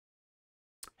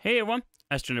Hey everyone,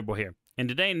 AstroNerdBoy here, and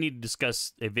today I need to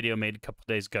discuss a video made a couple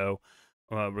days ago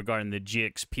regarding the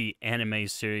GXP anime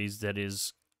series that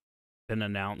has been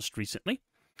announced recently.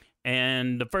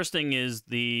 And the first thing is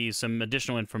some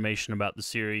additional information about the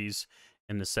series,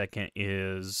 and the second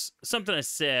is something I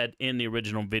said in the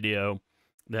original video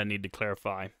that I need to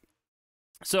clarify.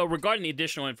 So regarding the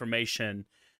additional information,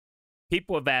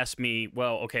 people have asked me,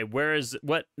 well, okay,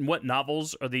 what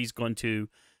novels are these going to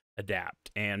adapt?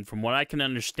 And from what I can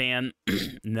understand,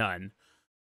 none.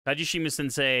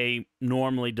 Kajishima-sensei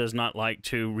normally does not like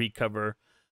to recover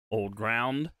old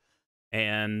ground,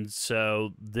 and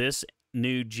so this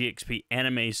new GXP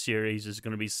anime series is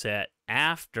going to be set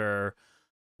after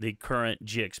the current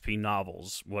GXP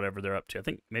novels, whatever they're up to. I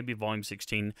think maybe volume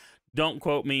 16. Don't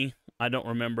quote me. I don't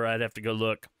remember. I'd have to go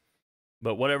look.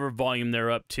 But whatever volume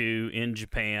they're up to in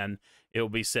Japan, it will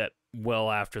be set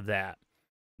well after that.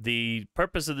 The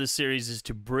purpose of this series is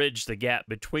to bridge the gap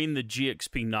between the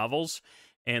GXP novels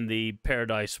and the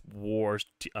Paradise Wars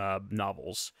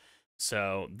novels.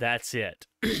 So that's it.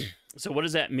 So what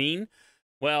does that mean?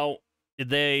 Well, in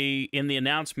the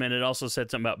announcement, it also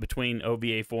said something about between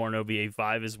OVA 4 and OVA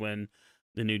 5 is when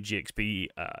the new GXP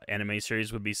anime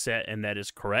series would be set, and that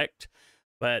is correct.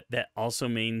 But that also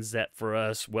means that for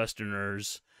us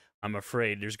Westerners, I'm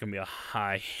afraid there's going to be a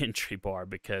high entry bar,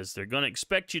 because they're going to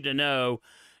expect you to know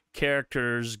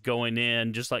characters going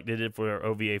in, just like they did for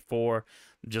OVA 4,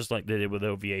 just like they did with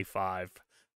OVA 5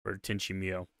 for Tenchi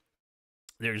Muyo.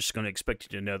 They're just going to expect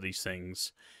you to know these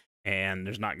things, and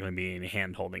there's not going to be any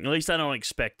hand-holding. At least I don't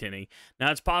expect any.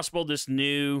 Now, it's possible this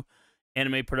new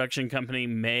anime production company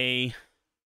may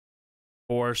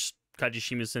force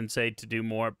Kajishima-sensei to do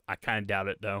more. I kind of doubt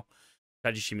it, though.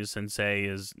 Kajishima-sensei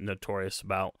is notorious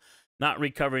about not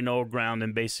recovering old ground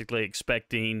and basically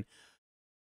expecting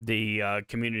the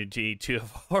community to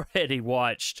have already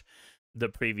watched the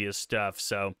previous stuff.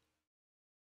 So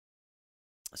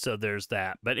there's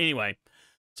that. But anyway,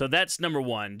 so that's number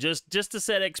one. Just to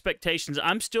set expectations,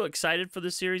 I'm still excited for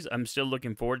the series. I'm still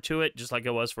looking forward to it, just like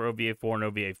I was for OVA 4 and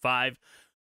OVA 5.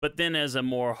 But then as a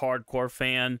more hardcore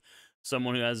fan,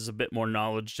 someone who has a bit more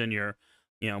knowledge than your,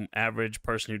 average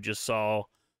person who just saw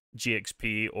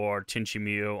GXP or Tenchi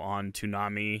Muyo on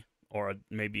Toonami, or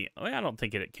maybe, I don't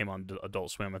think it came on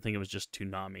Adult Swim. I think it was just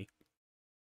Toonami.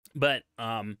 But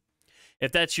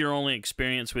if that's your only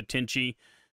experience with Tenchi,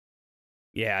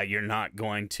 yeah, you're not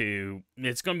going to...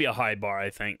 It's going to be a high bar, I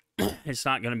think. It's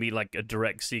not going to be like a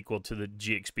direct sequel to the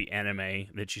GXP anime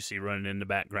that you see running in the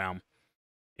background.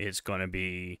 It's going to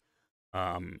be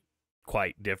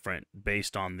quite different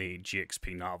based on the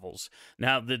GXP novels.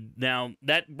 Now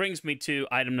that brings me to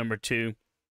item number 2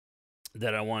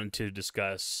 that I wanted to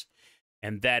discuss,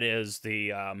 and that is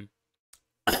the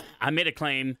I made a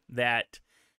claim that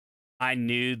I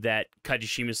knew that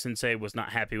Kajishima-sensei was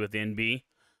not happy with NB,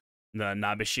 the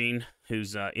Nabeshin,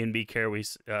 whose NB care we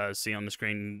see on the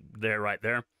screen there, right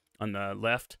there on the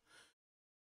left.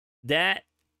 That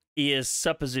is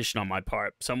supposition on my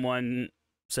part. Someone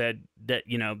said that,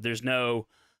 there's no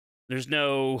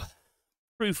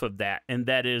proof of that, and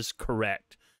that is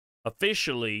correct.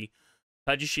 Officially,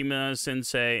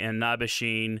 Kajishima-sensei and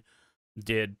Nabeshin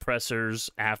did pressers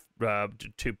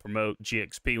to promote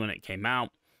GXP when it came out,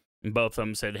 and both of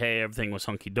them said, hey, everything was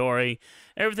hunky-dory,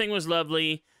 everything was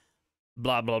lovely,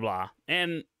 blah, blah, blah.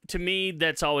 And to me,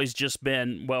 that's always just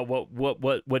been, well,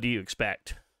 what do you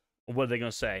expect? What are they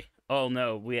going to say? Oh,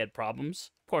 no, we had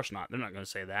problems? Of course not. They're not going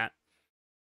to say that.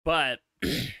 But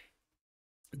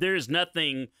there is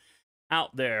nothing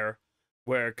out there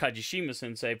where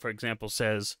Kajishima-sensei, for example,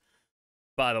 says,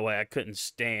 by the way, I couldn't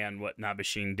stand what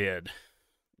Nabeshin did.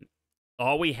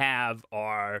 All we have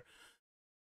are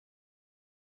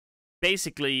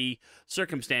basically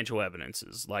circumstantial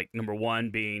evidences, like number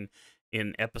 1 being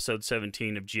in episode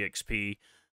 17 of GXP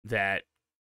that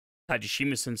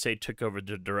Kajishima-sensei took over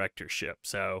the directorship.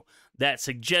 So that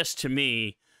suggests to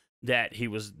me that he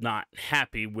was not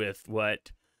happy with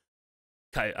what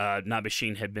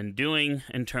Nabeshin had been doing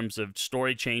in terms of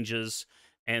story changes,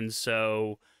 and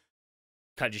so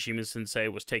Kajishima-sensei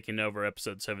was taking over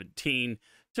episode 17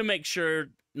 to make sure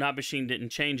Nabeshin didn't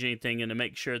change anything, and to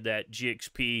make sure that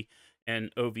GXP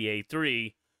and OVA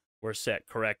 3 were set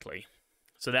correctly.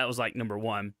 So that was like number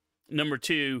 1. Number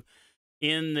 2,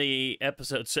 in the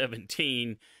episode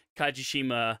 17,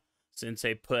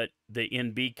 Kajishima-sensei put the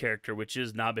NB character, which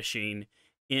is Nabeshin,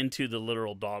 into the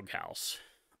literal doghouse.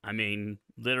 I mean,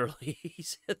 literally,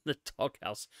 he's in the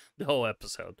doghouse the whole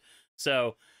episode.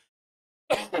 So,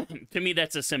 to me,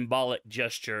 that's a symbolic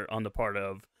gesture on the part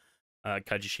of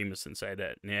Kajishima-sensei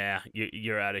that, yeah,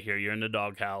 you're out of here. You're in the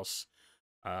doghouse.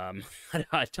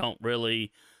 I don't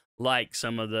really like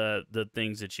some of the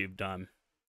things that you've done.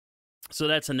 So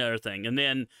that's another thing. And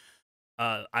then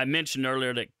I mentioned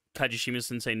earlier that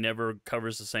Kajishima-sensei never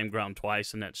covers the same ground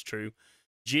twice, and that's true.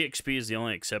 GXP is the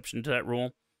only exception to that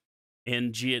rule.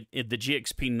 In the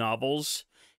GXP novels,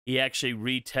 he actually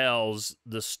retells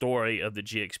the story of the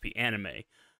GXP anime,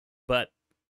 but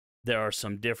there are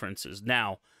some differences.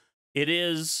 Now, it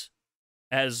is,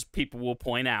 as people will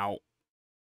point out,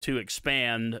 to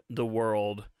expand the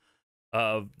world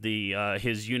of the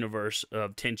his universe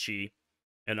of Tenchi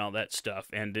and all that stuff,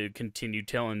 and to continue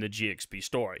telling the GXP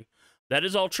story. That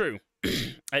is all true.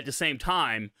 At the same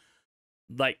time,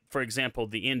 like, for example,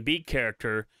 the NB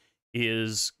character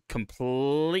is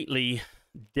completely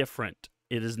different.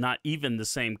 It is not even the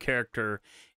same character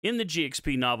in the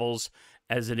GXP novels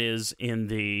as it is in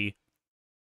the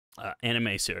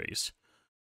anime series.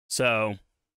 So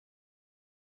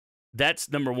that's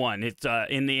number one. It's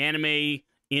in the anime,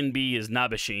 NB is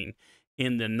Nabeshin.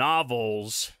 In the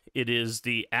novels, it is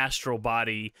the astral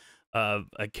body of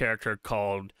a character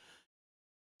called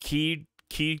Kirche.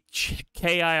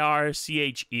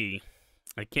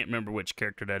 I can't remember which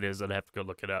character that is. I'd have to go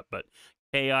look it up. But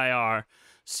Kirche.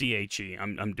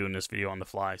 I'm doing this video on the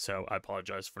fly, so I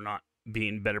apologize for not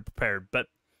being better prepared. But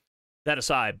that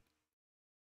aside,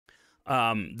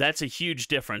 that's a huge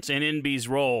difference. And NB's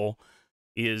role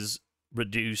is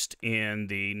reduced in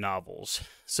the novels.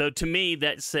 So to me,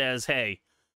 that says, hey,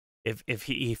 if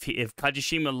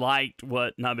Kajishima liked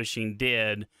what Nabeshin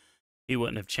did, he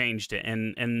wouldn't have changed it.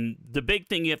 And the big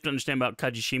thing you have to understand about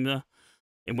Kajishima,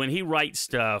 and when he writes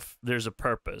stuff, there's a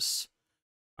purpose.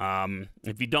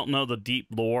 If you don't know the deep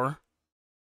lore,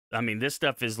 I mean, this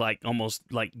stuff is like almost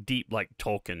like deep, like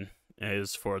Tolkien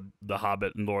is for the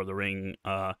Hobbit and Lord of the Ring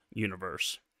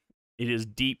universe. It is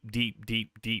deep, deep,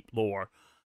 deep, deep lore.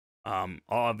 All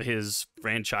of his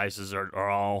franchises are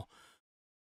all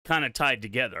kind of tied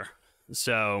together.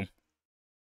 So,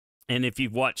 and if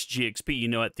you've watched GXP, you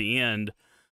know at the end,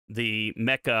 the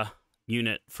mecha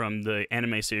unit from the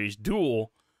anime series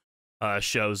Duel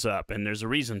shows up, and there's a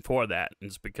reason for that.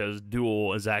 It's because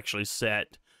Duel is actually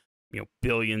set,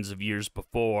 billions of years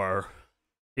before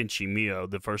Tenchi Muyo,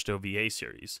 the first OVA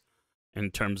series,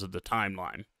 in terms of the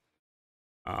timeline.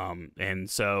 And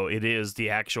so it is the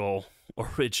actual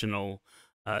original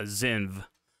Zenv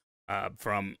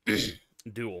from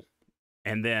Duel.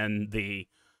 And then the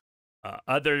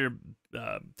other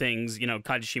things,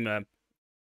 Kajishima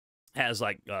has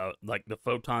like the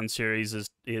Photon series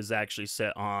is actually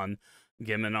set on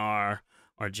Geminar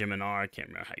or Geminar. I can't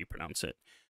remember how you pronounce it.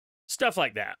 Stuff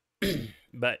like that.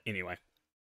 But anyway,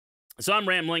 so I'm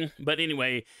rambling. But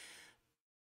anyway,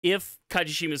 if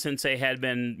Kajishima-sensei had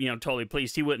been, totally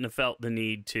pleased, he wouldn't have felt the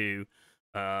need to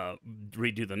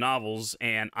redo the novels.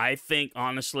 And I think,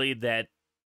 honestly, that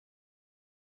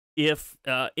if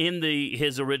in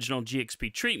his original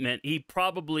GXP treatment, he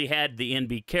probably had the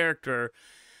NB character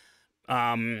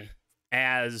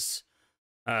as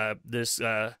this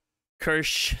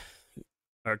Kirsch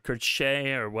or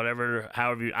Kirche or whatever,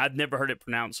 however I've never heard it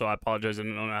pronounced, so I apologize. I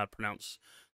don't know how to pronounce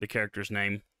the character's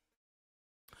name.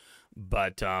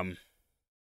 But okay,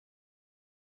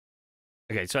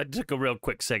 so I took a real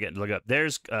quick second to look up.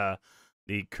 There's the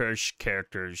Kirsch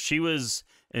character. She was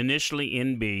initially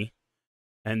NB,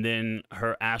 and then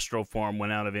her astral form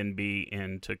went out of NB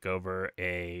and took over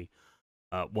a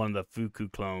one of the Fuku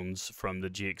clones from the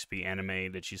GXP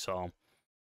anime that you saw.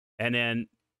 And then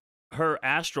her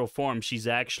astral form, she's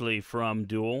actually from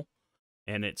Duel,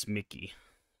 and it's Mickey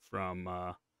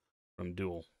from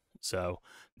Duel. So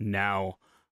now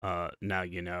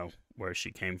you know where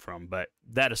she came from. But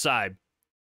that aside,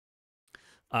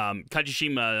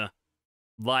 Kajishima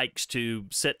likes to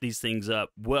set these things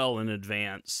up well in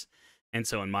advance. And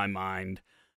so in my mind,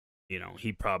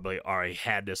 he probably already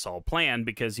had this all planned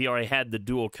because he already had the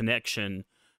Duel connection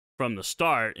from the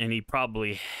start, and he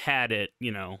probably had it,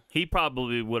 he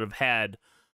probably would have had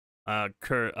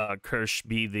Kirsch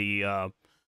be the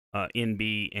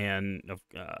NB and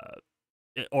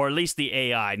or at least the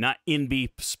AI, not NB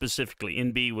specifically.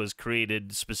 NB was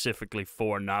created specifically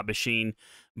for Nabeshin,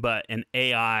 but an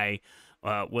AI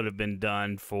would have been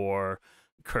done for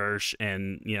Kirsch,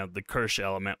 and the Kirsch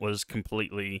element was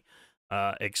completely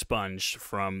expunged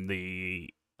from the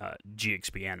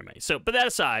GXP anime. So, but that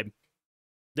aside,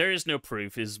 there is no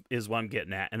proof is what I'm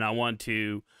getting at, and I want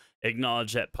to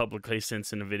acknowledge that publicly,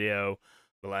 since in the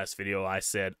last video, I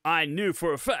said I knew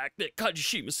for a fact that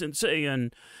Kajishima-sensei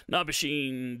and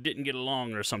Nabeshin didn't get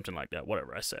along or something like that.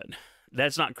 Whatever I said,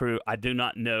 that's not true. I do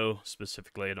not know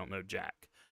specifically. I don't know jack.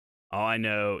 All I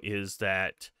know is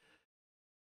that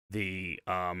the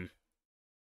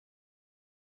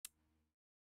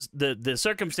the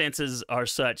circumstances are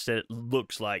such that it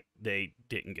looks like they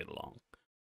didn't get along.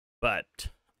 But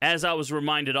as I was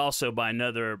reminded also by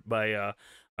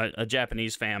a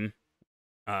Japanese fan,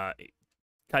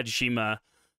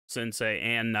 Kajishima-sensei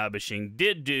and Nabeshin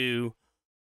did do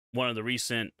one of the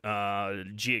recent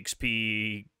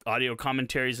GXP audio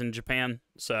commentaries in Japan.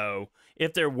 So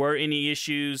if there were any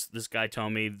issues, this guy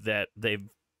told me that they've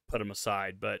put them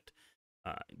aside, but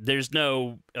there's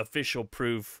no official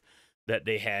proof that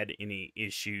they had any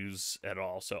issues at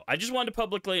all. So I just wanted to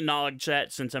publicly acknowledge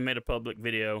that since I made a public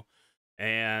video.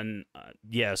 And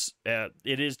yes,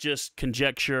 it is just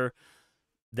conjecture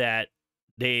that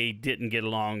they didn't get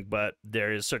along, but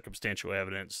there is circumstantial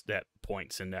evidence that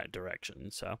points in that direction.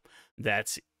 So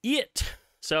that's it.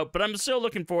 So, but I'm still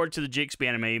looking forward to the GXP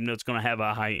anime, even though it's going to have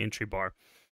a high entry bar.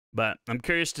 But I'm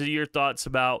curious to your thoughts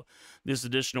about this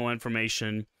additional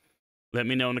information. Let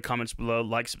me know in the comments below.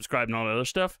 Like, subscribe, and all that other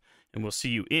stuff. And we'll see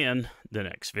you in the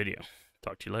next video.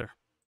 Talk to you later.